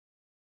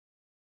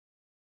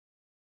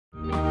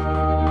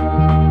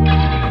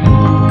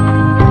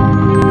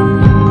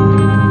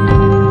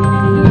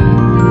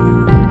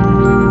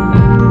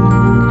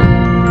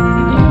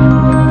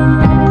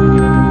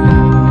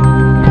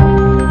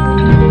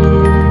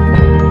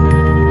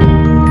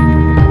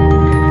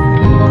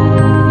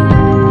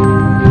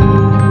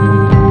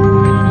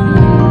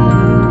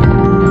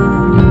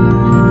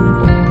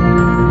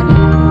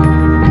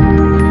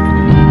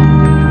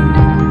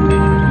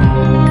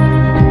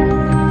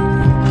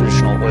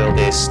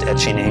oil-based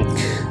etching ink.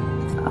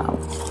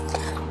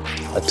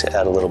 I like to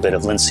add a little bit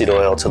of linseed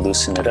oil to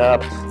loosen it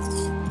up.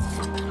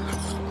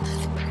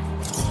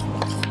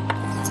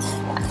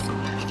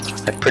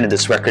 I've printed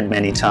this record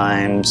many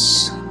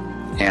times,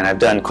 and I've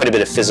done quite a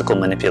bit of physical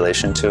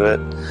manipulation to it.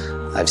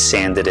 I've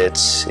sanded it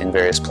in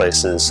various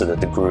places so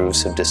that the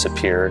grooves have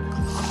disappeared.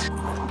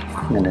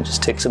 I'm going to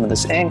just take some of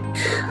this ink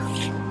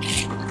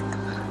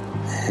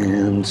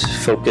and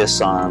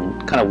focus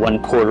on kind of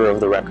 1/4 of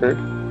the record,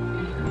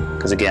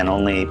 because again,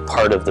 only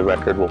part of the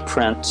record will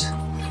print.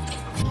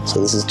 So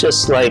this is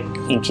just like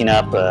inking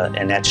up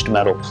an etched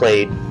metal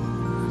plate,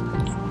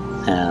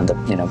 and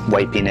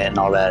wiping it and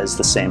all that is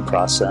the same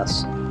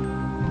process.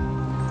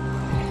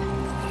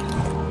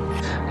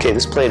 Okay,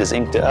 this plate is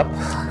inked up,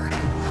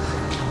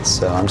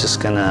 so I'm just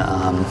gonna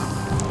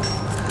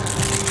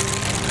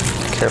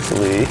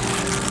carefully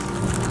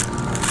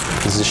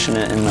position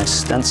it in my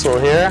stencil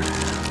here.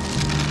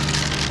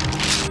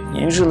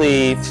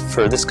 Usually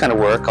for this kind of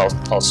work,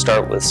 I'll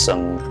start with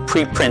some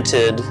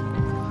pre-printed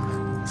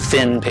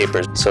thin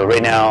papers. So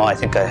right now I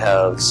think I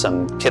have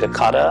some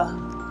chine-colle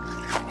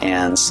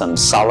and some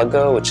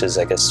salago, which is,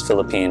 I guess,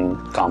 Philippine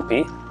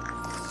gampi.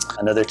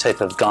 Another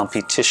type of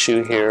gampi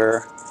tissue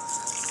here.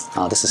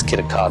 This is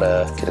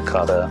chine-colle.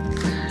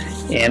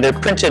 And they're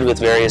printed with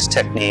various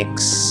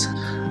techniques,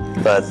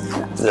 but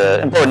the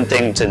important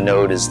thing to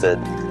note is that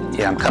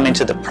I'm coming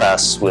to the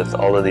press with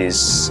all of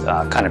these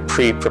kind of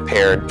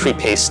pre-prepared,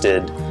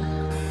 pre-pasted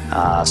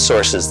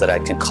sources that I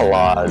can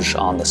collage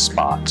on the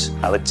spot.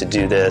 I like to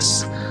do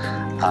this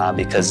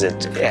because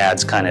it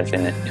adds kind of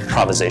an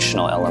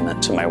improvisational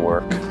element to my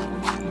work.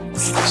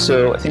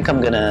 So I think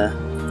I'm gonna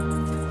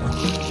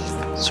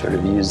sort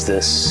of use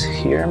this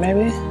here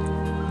maybe.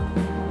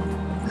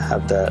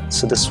 Have that,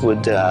 so this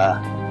would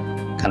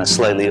kind of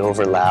slightly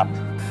overlap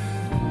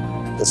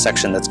the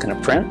section that's going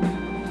to print.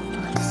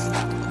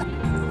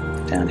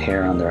 Down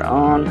here on their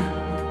own.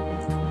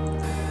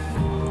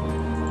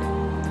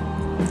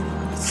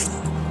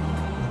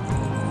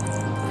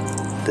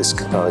 This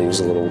could probably use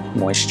a little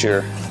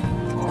moisture.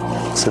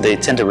 So they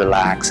tend to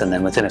relax, and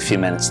then within a few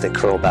minutes they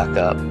curl back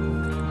up.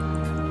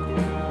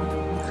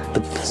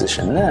 But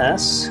position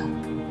this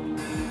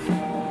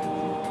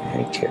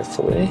very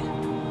carefully.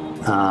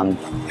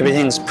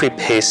 Everything's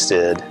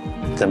pre-pasted.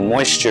 The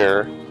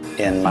moisture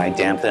in my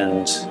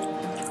dampened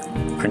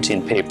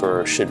printing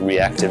paper should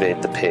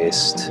reactivate the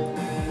paste.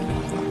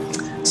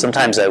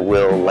 Sometimes I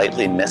will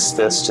lightly mist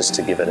this just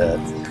to give it a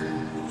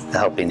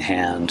helping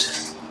hand.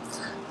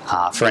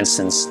 For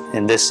instance,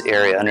 in this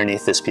area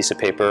underneath this piece of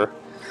paper,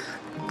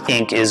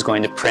 ink is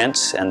going to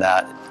print, and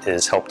that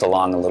is helped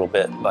along a little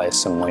bit by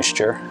some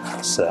moisture.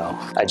 So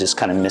I just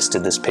kind of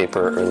misted this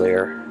paper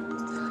earlier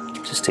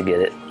just to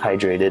get it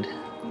hydrated.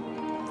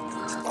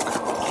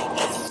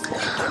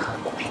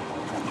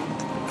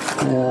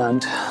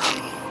 And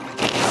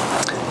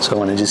so I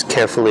want to just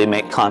carefully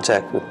make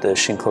contact with the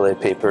chine-colle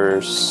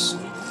papers,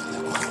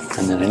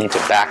 and then I need to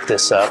back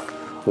this up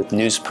with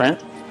newsprint.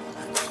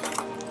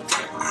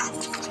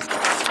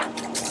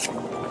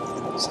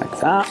 Just like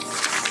that.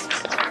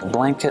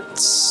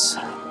 Blankets.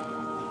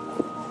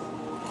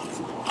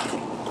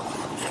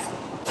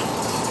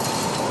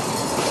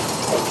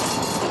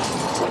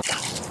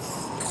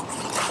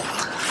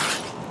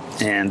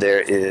 And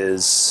there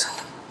is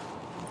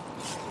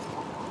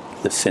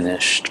the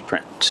finished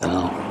print. So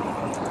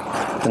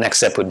the next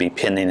step would be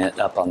pinning it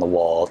up on the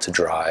wall to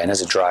dry, and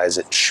as it dries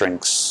it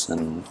shrinks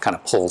and kind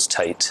of pulls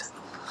tight,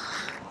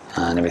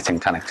 and everything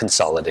kind of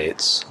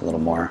consolidates a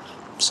little more.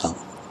 So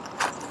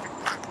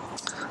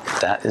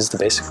that is the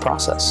basic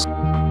process.